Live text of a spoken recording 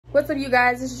What's up, you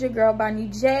guys? This is your girl Bonnie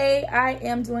J. I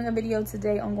am doing a video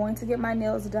today on going to get my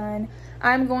nails done.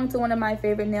 I'm going to one of my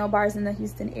favorite nail bars in the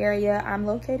Houston area. I'm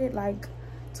located like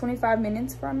 25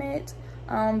 minutes from it,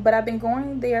 but I've been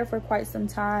going there for quite some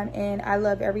time, and I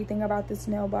love everything about this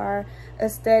nail bar.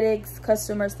 Aesthetics,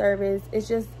 customer service, it's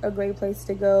just a great place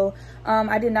to go.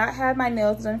 I did not have my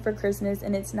nails done for Christmas,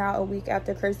 and it's now a week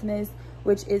after Christmas,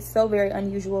 which is so very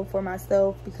unusual for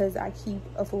myself because I keep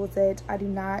a full set. I do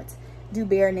not do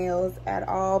bare nails at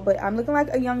all, but I'm looking like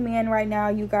a young man right now,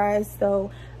 you guys, so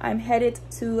I'm headed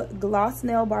to Gloss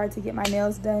Nail Bar to get my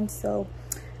nails done, so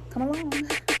come along.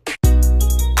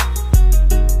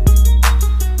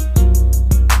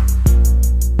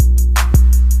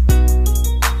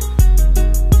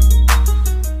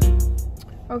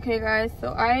 Okay guys,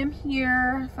 so I am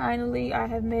here finally. I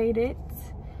have made it.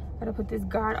 Gotta put this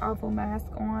god-awful mask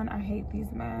on. I hate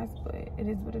these masks, but it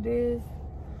is what it is.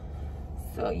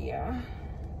 So yeah,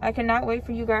 I cannot wait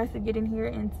for you guys to get in here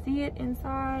and see it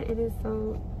inside. It is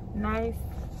so nice.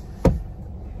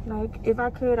 Like, if I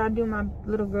could, I'd do my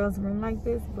little girl's room like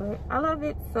this, but I love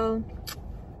it, so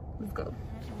let's go.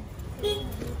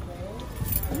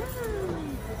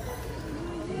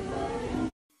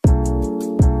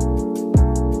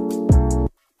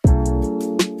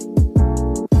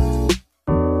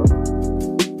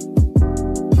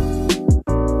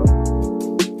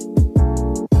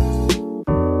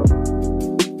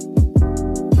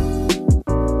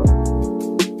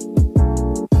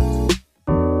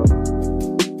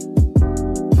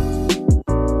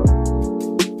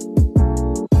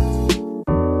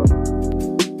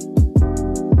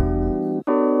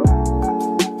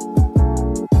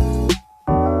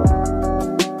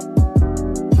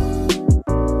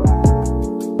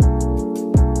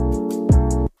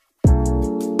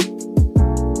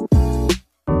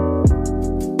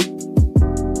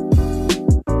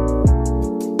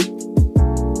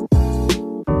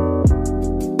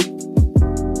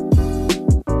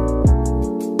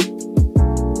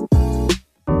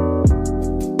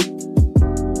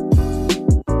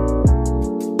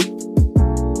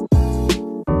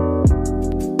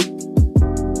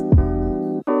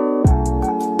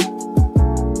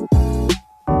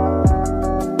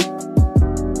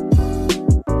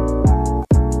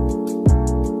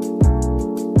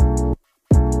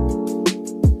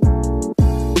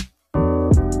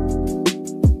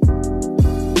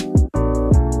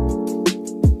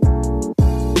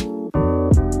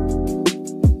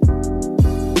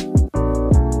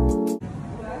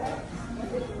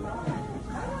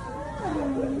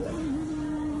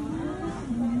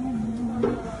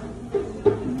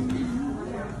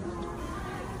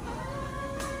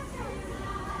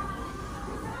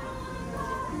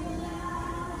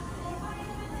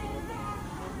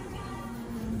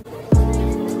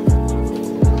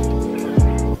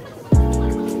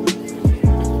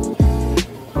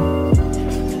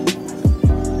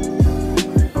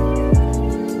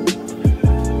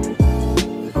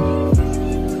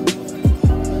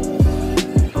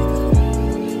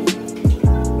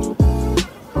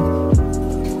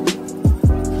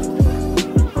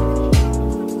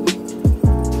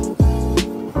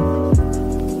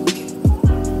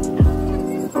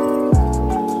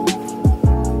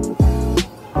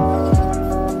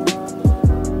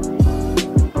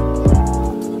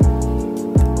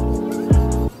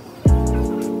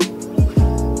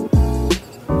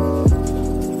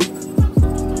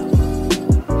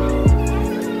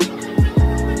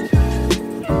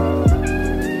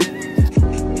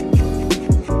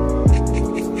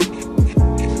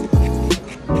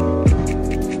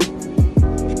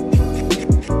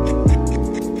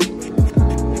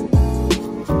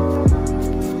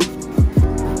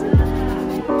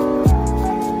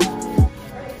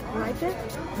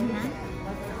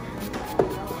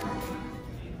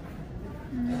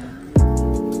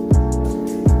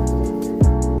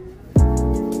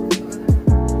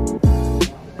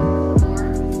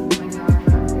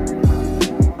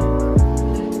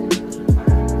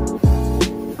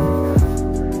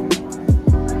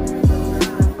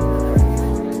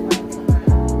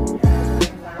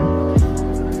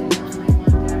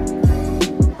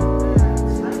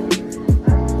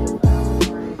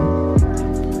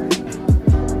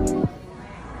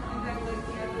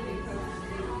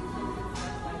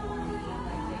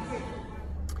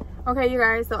 Okay, you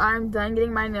guys, so I'm done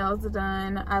getting my nails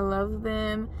done. I love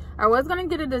them. I was gonna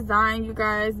get a design, you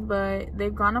guys, but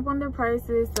they've gone up on their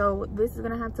prices, so this is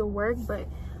gonna have to work, but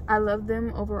I love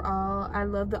them overall. I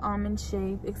love the almond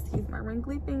shape. Excuse my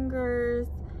wrinkly fingers,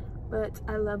 but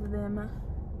I love them.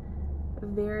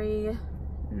 Very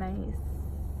nice.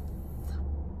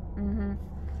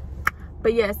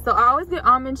 But yes, so I always get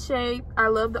almond shape. I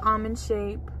love the almond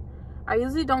shape. I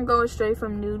usually don't go astray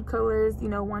from nude colors. You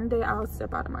know, one day I'll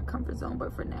step out of my comfort zone,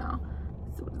 but for now,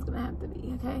 this is what it's gonna have to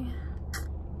be, okay?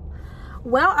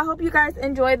 Well, I hope you guys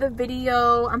enjoyed the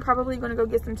video. I'm probably gonna go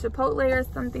get some Chipotle or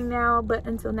something now, but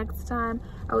until next time,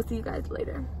 I will see you guys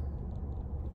later.